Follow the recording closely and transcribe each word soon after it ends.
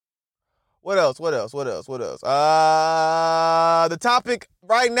What else? The topic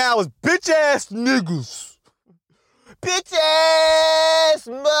right now is bitch ass niggas. Bitch ass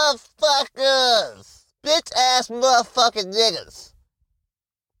motherfuckers. Bitch ass motherfucking niggas.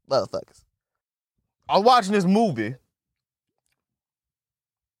 Motherfuckers. I was watching this movie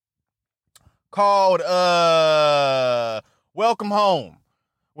called Welcome Home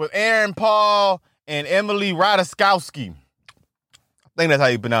with Aaron Paul and Emily Ratajkowski. I think that's how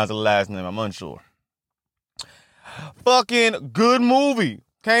you pronounce the last name. I'm unsure. Fucking good movie.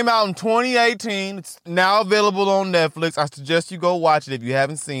 Came out in 2018. It's now available on Netflix. I suggest you go watch it if you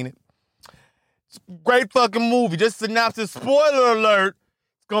haven't seen it. It's a great fucking movie. Just synopsis. Spoiler alert.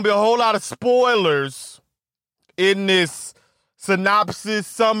 It's going to be a whole lot of spoilers in this synopsis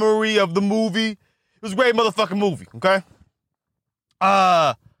summary of the movie. It was a great motherfucking movie, okay?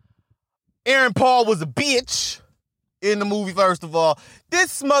 Aaron Paul was a bitch in the movie, first of all.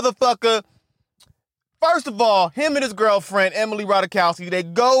 This motherfucker, first of all, him and his girlfriend, Emily Ratajkowski, they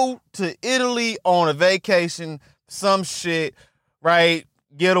go to Italy on a vacation, some shit, right?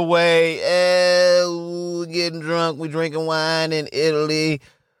 Getaway, we're getting drunk, we drinking wine in Italy,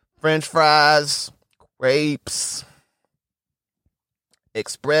 French fries, grapes,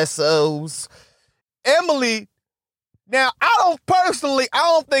 espressos. Emily, now, I don't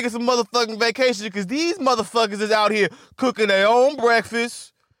think it's a motherfucking vacation because these motherfuckers is out here cooking their own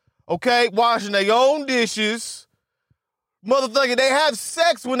breakfast, okay, washing their own dishes. Motherfucker, they have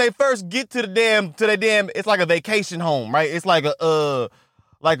sex when they first get to their damn, it's like a vacation home, right? It's like a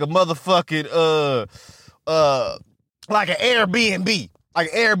motherfucking, like an Airbnb. Like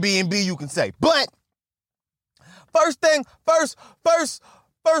an Airbnb, you can say. But, first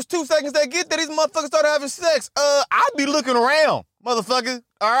 2 seconds they get there, these motherfuckers start having sex. I'd be looking around, motherfucker.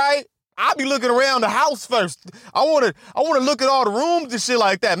 All right? I'd be looking around the house first. I wanna look at all the rooms and shit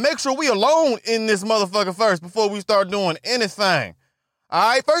like that. Make sure we alone in this motherfucker first before we start doing anything. All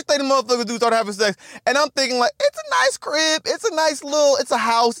right? First thing the motherfuckers do start having sex. And I'm thinking like, it's a nice crib. It's a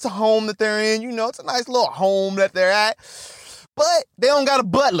house, it's a home that they're in. You know, it's a nice little home that they're at. But they don't got a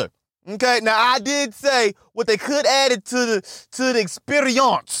butler. Okay, now I did say what they could add it to the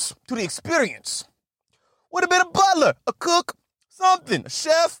experience would have been a butler, a cook, something, a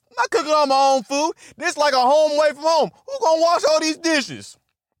chef. I'm not cooking all my own food. This like a home away from home. Who gonna wash all these dishes?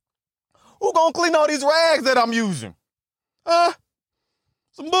 Who gonna clean all these rags that I'm using?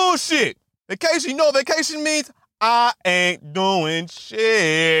 Some bullshit. Vacation, you know what vacation means? I ain't doing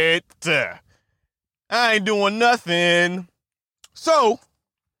shit. I ain't doing nothing. So,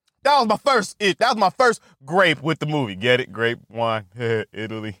 that was my first grape with the movie. Get it? Grape, wine,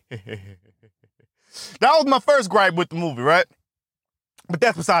 Italy. That was my first gripe with the movie, right? But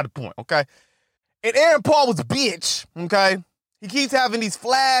that's beside the point, okay? And Aaron Paul was a bitch, okay? He keeps having these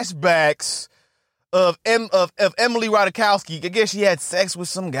flashbacks of Emily Ratajkowski. I guess she had sex with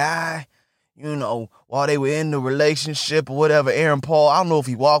some guy, you know, while they were in the relationship or whatever. Aaron Paul, I don't know if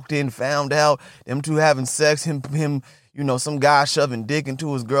he walked in, found out them two having sex, him, you know, some guy shoving dick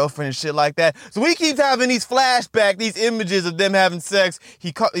into his girlfriend and shit like that. So he keeps having these flashbacks, these images of them having sex.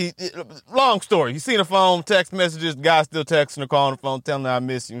 Long story. He's seen the phone, text messages, the guy still texting her, calling the phone, telling her I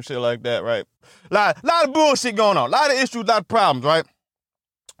miss you and shit like that, right? Lot of bullshit going on. A lot of issues, a lot of problems, right?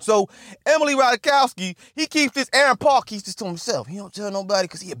 So Emily Ratajkowski, Aaron Paul keeps this to himself. He don't tell nobody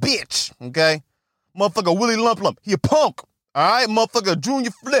because he a bitch, okay? Motherfucker Willie Lump Lump, he a punk, all right? Motherfucker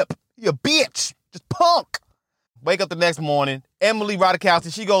Junior Flip, he a bitch, just punk. Wake up the next morning, Emily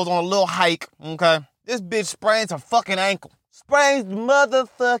Ratajkowski, she goes on a little hike, okay? This bitch sprains her fucking ankle. Sprains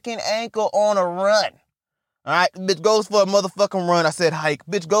motherfucking ankle on a run. All right, bitch goes for a motherfucking run. I said hike.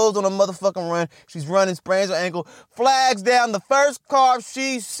 Bitch goes on a motherfucking run. She's running, sprains her ankle, flags down the first car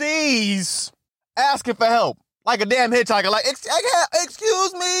she sees, asking for help. Like a damn hitchhiker. Like,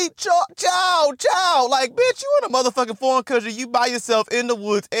 excuse me, ciao. Like, bitch, you in a motherfucking foreign country. You by yourself in the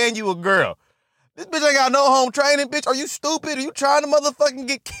woods and you a girl. This bitch ain't got no home training, bitch. Are you stupid? Are you trying to motherfucking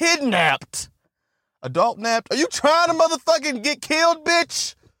get kidnapped? Adult napped? Are you trying to motherfucking get killed,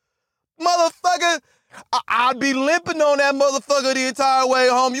 bitch? Motherfucker, I'd be limping on that motherfucker the entire way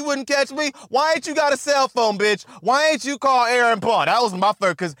home. You wouldn't catch me. Why ain't you got a cell phone, bitch? Why ain't you call Aaron Paul? That was my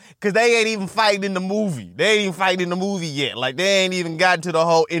first, cause they ain't even fighting in the movie. They ain't even fighting in the movie yet. Like, they ain't even gotten to the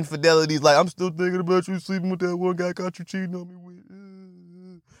whole infidelities. Like, I'm still thinking about you sleeping with that one guy caught you cheating on me with.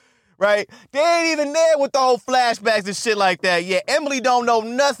 Right? They ain't even there with the whole flashbacks and shit like that. Yeah, Emily don't know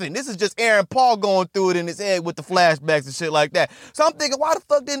nothing. This is just Aaron Paul going through it in his head with the flashbacks and shit like that. So I'm thinking, why the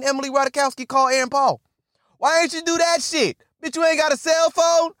fuck didn't Emily Ratajkowski call Aaron Paul? Why ain't you do that shit? Bitch, you ain't got a cell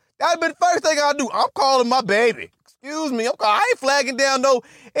phone? That'd been the first thing I'd do. I'm calling my baby. Excuse me. I ain't flagging down no,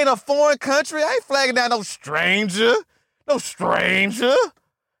 in a foreign country. I ain't flagging down no stranger. No stranger.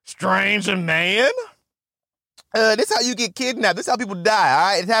 Stranger man. This how you get kidnapped. This how people die, all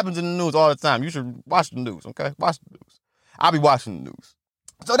right? It happens in the news all the time. You should watch the news, okay? Watch the news. I'll be watching the news.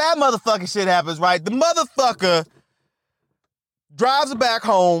 So that motherfucking shit happens, right? The motherfucker drives her back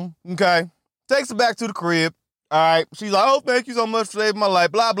home, okay? Takes her back to the crib, all right? She's like, oh, thank you so much for saving my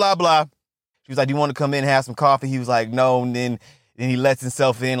life, blah, blah, blah. She was like, do you want to come in and have some coffee? He was like, no, and then he lets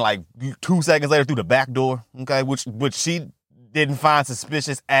himself in like 2 seconds later through the back door, okay? Which she didn't find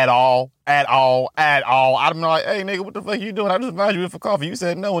suspicious at all. I'm like, hey, nigga, what the fuck you doing? I just invited you in for coffee. You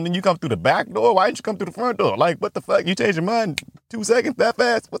said no, and then you come through the back door? Why didn't you come through the front door? Like, what the fuck? You changed your mind 2 seconds that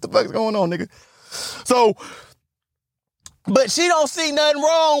fast? What the fuck is going on, nigga? So, but she don't see nothing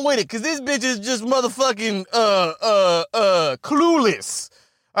wrong with it, because this bitch is just motherfucking, clueless.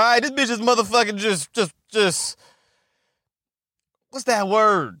 All right, this bitch is motherfucking just, what's that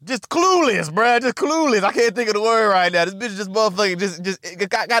word? Just clueless, bruh. Just clueless. I can't think of the word right now. This bitch just motherfucking just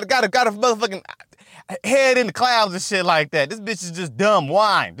got a motherfucking head in the clouds and shit like that. This bitch is just dumb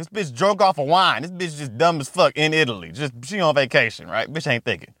wine. This bitch drunk off of wine. This bitch just dumb as fuck in Italy. Just she on vacation, right? Bitch ain't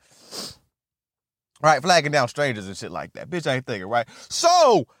thinking. Right, flagging down strangers and shit like that. Bitch ain't thinking, right?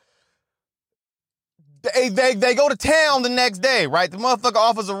 So They go to town the next day, right? The motherfucker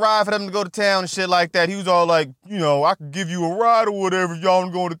offers a ride for them to go to town and shit like that. He was all like, I could give you a ride or whatever. Y'all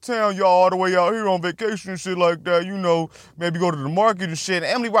want to go to town. Y'all all the way out here on vacation and shit like that. Maybe go to the market and shit. And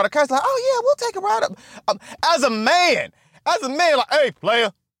Emily Ratajkowski's like, oh yeah, we'll take a ride up. As a man, like, hey,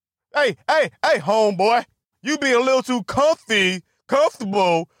 player. Hey, homeboy. You being a little too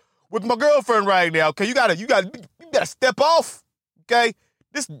comfortable with my girlfriend right now. Okay, you gotta step off. Okay.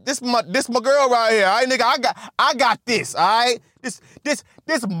 This my girl right here, all right, nigga. I got this, all right. This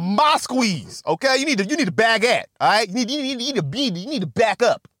my squeeze, okay. You need to back at, all right. You need to back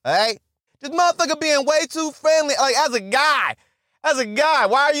up, all right. This motherfucker being way too friendly, like as a guy.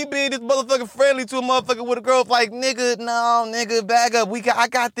 Why are you being this motherfucker friendly to a motherfucker with a girl? Like, nigga, no, nigga, back up. I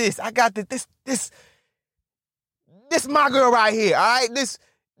got this. This my girl right here, all right.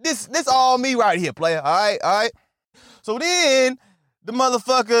 This all me right here, player, all right. So then the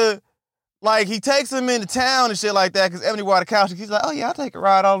motherfucker, like, he takes him into town and shit like that, because Emily Ratajkowski, he's like, oh yeah, I'll take a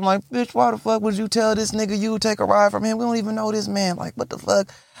ride. I'm like, bitch, why the fuck would you tell this nigga you would take a ride from him? We don't even know this man. Like, what the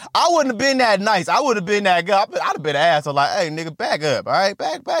fuck? I wouldn't have been that nice. I would have been that guy. I'd have been an asshole. Like, hey, nigga, back up, all right?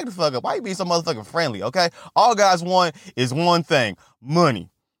 Back the fuck up. Why you being so motherfucking friendly, okay? All guys want is one thing, money.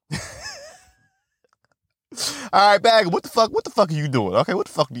 All right, bag. What the fuck are you doing? Okay, what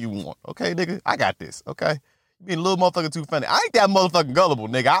the fuck do you want? Okay, nigga, I got this. Okay, you being a little motherfucker too funny. I ain't that motherfucking gullible,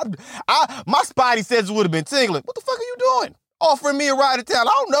 nigga. My spidey senses would have been tingling. What the fuck are you doing? Offering me a ride to town?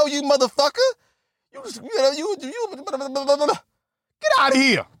 I don't know you, motherfucker. Get out of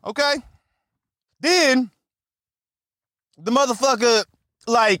here, okay? Then the motherfucker,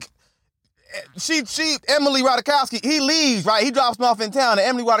 like, Emily Ratajkowski, he leaves, right? He drops him off in town, and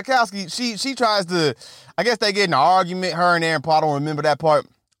Emily Ratajkowski, she tries to, I guess they get in an argument, her and Aaron Paul, I don't remember that part,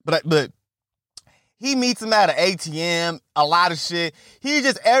 but he meets him at an ATM, a lot of shit. He's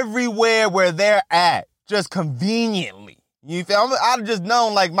just everywhere where they're at, just conveniently. You feel me? I'd have just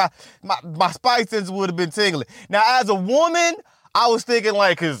known, like, my spice sense would have been tingling. Now, as a woman, I was thinking,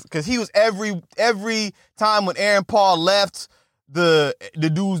 like, cause he was every time when Aaron Paul left, the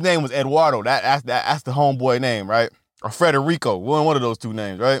dude's name was Eduardo. That's the homeboy name, right? Or Federico, one of those two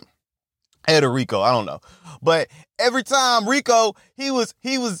names, right? Ederico, I don't know. But every time Rico, he was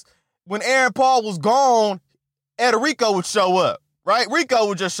when Aaron Paul was gone, Ederico would show up, right? Rico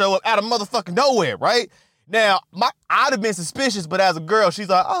would just show up out of motherfucking nowhere, right? Now, I'd have been suspicious, but as a girl, she's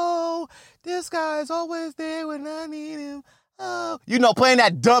like, oh, this guy's always there when I need him. Oh, playing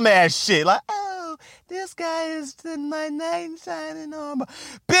that dumbass shit. Like, oh, this guy is in my knight in shining armor.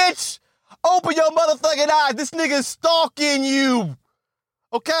 Bitch, open your motherfucking eyes. This nigga's stalking you.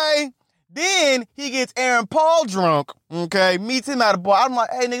 Okay? Then he gets Aaron Paul drunk, okay, meets him at a bar. I'm like,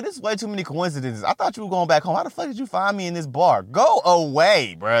 hey, nigga, this is way too many coincidences. I thought you were going back home. How the fuck did you find me in this bar? Go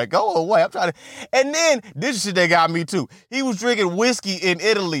away, bruh. Go away. I'm trying to... And then, this shit that got me, too. He was drinking whiskey in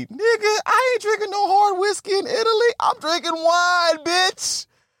Italy. Nigga, I ain't drinking no hard whiskey in Italy. I'm drinking wine, bitch.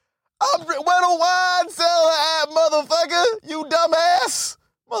 Where the wine seller at, motherfucker? You dumbass.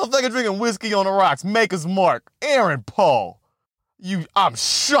 Motherfucker drinking whiskey on the rocks. Maker's Mark. Aaron Paul. I'm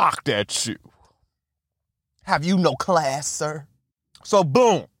shocked at you. Have you no class, sir? So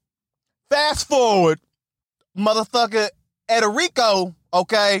boom. Fast forward, motherfucker Ederico,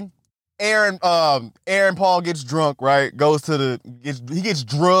 okay? Aaron Paul gets drunk, right? He gets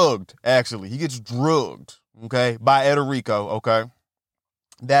drugged, actually. He gets drugged, okay, by Ederico, okay?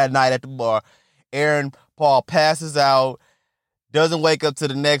 That night at the bar, Aaron Paul passes out, doesn't wake up to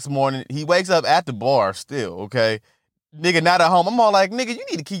the next morning. He wakes up at the bar still, okay? Nigga, not at home. I'm all like, nigga, you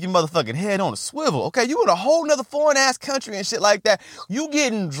need to keep your motherfucking head on a swivel, okay? You in a whole nother foreign-ass country and shit like that. You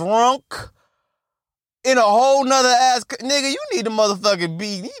getting drunk in a whole nother ass... Nigga, you need to motherfucking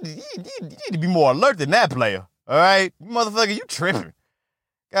be... You need to be more alert than that player, all right? Motherfucker, you tripping.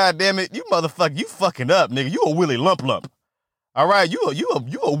 God damn it, you motherfucker, you fucking up, nigga. You a Willie Lump Lump. All right, you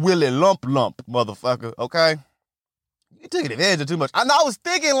a Willie Lump Lump, motherfucker, okay? You took advantage of too much. I was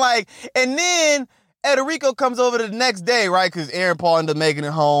thinking like, and then Ederico comes over the next day, right? Because Aaron Paul ended up making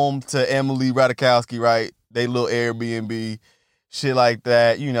it home to Emily Ratajkowski, right? They little Airbnb, shit like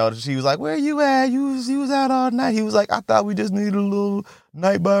that. You know, she was like, where you at? You was out all night. He was like, I thought we just needed a little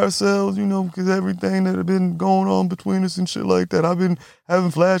night by ourselves, you know, because everything that had been going on between us and shit like that. I've been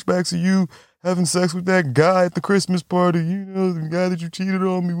having flashbacks of you having sex with that guy at the Christmas party, you know, the guy that you cheated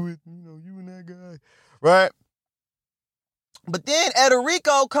on me with, you know, you and that guy, right? But then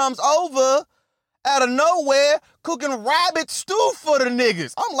Ederico comes over out of nowhere cooking rabbit stew for the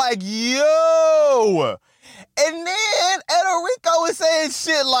niggas. I'm like, yo. And then Ederico is saying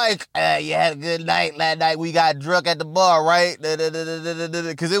shit like, you had a good night last night. We got drunk at the bar, right?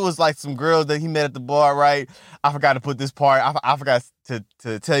 Because it was like some girls that he met at the bar, right? I forgot to put this part. I forgot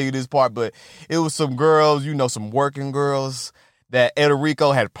to tell you this part, but it was some girls, you know, some working girls that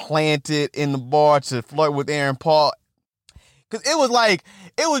Ederico had planted in the bar to flirt with Aaron Paul. Because it was like,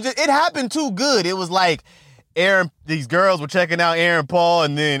 it happened too good. It was like these girls were checking out Aaron Paul,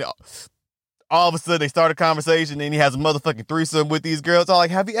 and then all of a sudden they start a conversation, and he has a motherfucking threesome with these girls. I'm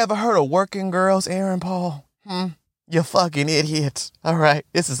like, have you ever heard of working girls, Aaron Paul? You fucking idiot. All right,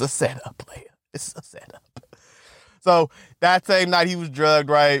 this is a setup, player. This is a setup. So that same night he was drugged,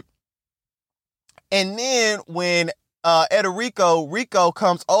 right? And then when Rico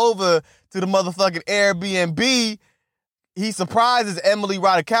comes over to the motherfucking Airbnb, he surprises Emily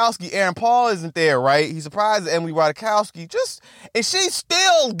Ratajkowski. Aaron Paul isn't there, right? He surprises Emily Ratajkowski. And she's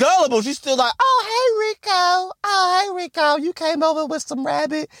still gullible. She's still like, oh, hey, Rico, you came over with some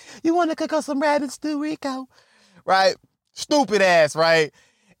rabbit. You want to cook up some rabbit stew, Rico? Right? Stupid ass, right?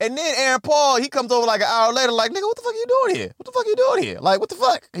 And then Aaron Paul, he comes over like an hour later, like, nigga, what the fuck you doing here? What the fuck you doing here? Like, what the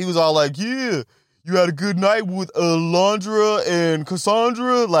fuck? He was all like, yeah, you had a good night with Alondra and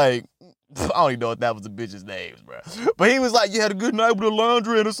Cassandra? Like, I don't even know if that was the bitch's names, bro. But he was like, you had a good night with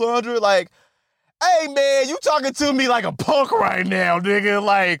Alondra and Cassandra? Like, hey, man, you talking to me like a punk right now, nigga.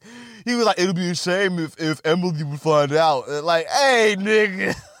 Like, he was like, it'll be a shame if Emily would find out. Like, hey,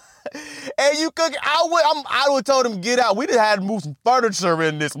 nigga. And you cook, I would have told him, get out. We'd have had to move some furniture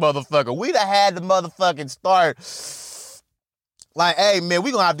in this motherfucker. We'd have had to motherfucking start. Like, hey, man,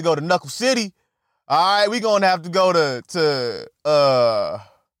 we gonna have to go to Knuckle City. All right, we gonna have to go to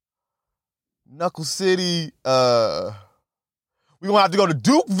Knuckle City. We gonna have to go to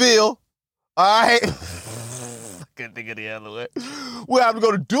Dukeville. All right. I couldn't think of the other way. We'll have to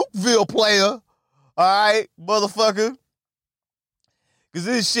go to Dukeville, player. All right, motherfucker. Because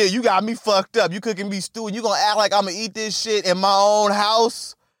this shit, you got me fucked up. You cooking me stew and you gonna act like I'm gonna eat this shit in my own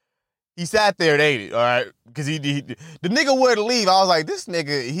house? He sat there and ate it, all right? Because the nigga wouldn't leave. I was like, this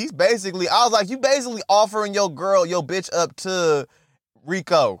nigga, I was like, you basically offering your bitch up to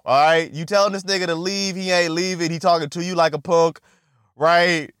Rico, all right? You telling this nigga to leave, he ain't leaving. He talking to you like a punk,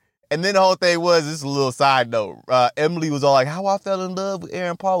 right? And then the whole thing was, this is a little side note. Emily was all like, how I fell in love with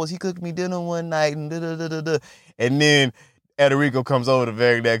Aaron Paul was he cooked me dinner one night and da-da-da-da-da. And then Ederico comes over the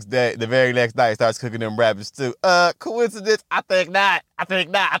very next night, starts cooking them rabbit stew. Coincidence? I think not. I think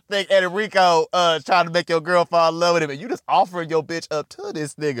Ederico trying to make your girl fall in love with him, and you just offering your bitch up to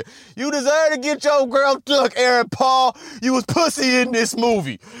this nigga. You deserve to get your girl took, Aaron Paul. You was pussy in this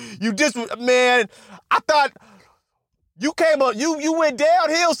movie. Man, I thought you came up, you went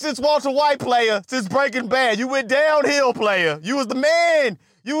downhill since Walter White, player, since Breaking Bad. You went downhill, player. You was the man.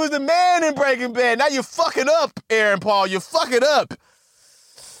 You was the man in Breaking Bad. Now you're fucking up, Aaron Paul. You're fucking up.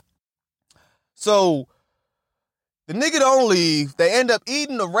 So the nigga don't leave. They end up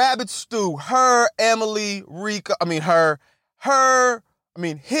eating the rabbit stew. Him,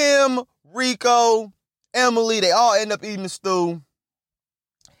 Rico, Emily, they all end up eating the stew.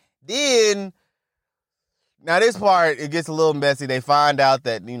 Then, now this part, it gets a little messy. They find out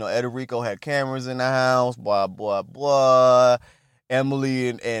that, Ederico had cameras in the house, blah, blah, blah.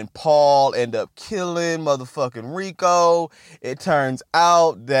 Emily and Paul end up killing motherfucking Rico. It turns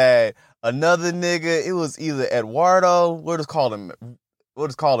out that another nigga, it was either Eduardo, we'll just call him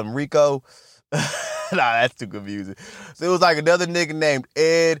Rico. Nah, that's too confusing. So it was like another nigga named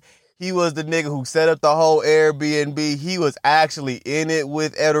Ed. He was the nigga who set up the whole Airbnb. He was actually in it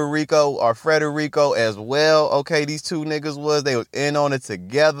with Frederico as well. Okay, these two niggas they was in on it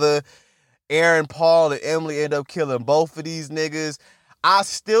together. Aaron Paul and Emily end up killing both of these niggas. I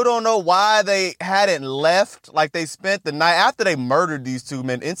still don't know why they hadn't left. Like, they spent the night after they murdered these two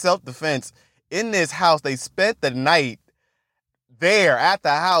men in self-defense in this house. They spent the night there at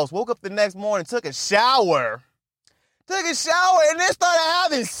the house, woke up the next morning, took a shower, and then started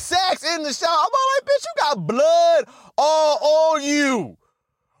having sex in the shower. I'm all like, bitch, you got blood all on you.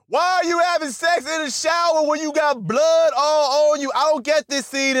 Why are you having sex in the shower when you got blood all on you? I don't get this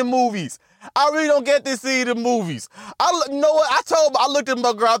scene in movies. I really don't get this scene in movies. You know what? I looked at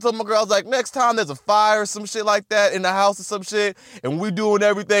my girl, I told my girl, I was like, next time there's a fire or some shit like that in the house or some shit, and we doing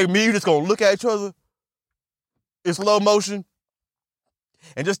everything, me and you just gonna look at each other in slow motion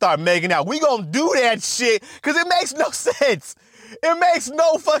and just start making out. We gonna do that shit because it makes no sense. It makes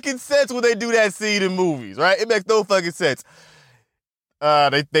no fucking sense when they do that scene in movies, right? It makes no fucking sense.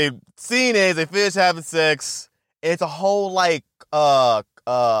 They scene is they finish having sex. It's a whole like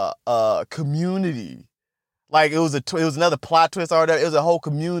community. Like it was another plot twist or whatever. It was a whole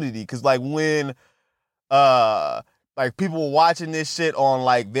community because like when like people were watching this shit on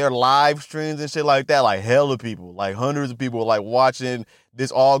like their live streams and shit like that, like hella people, like hundreds of people were like watching this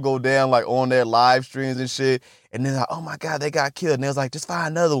all go down like on their live streams and shit. And then like, oh my God, they got killed. And they was like, just find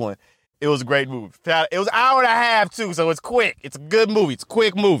another one. It was a great movie. It was an hour and a half too, so it's quick. It's a good movie. It's a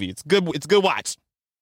quick movie. It's good watch.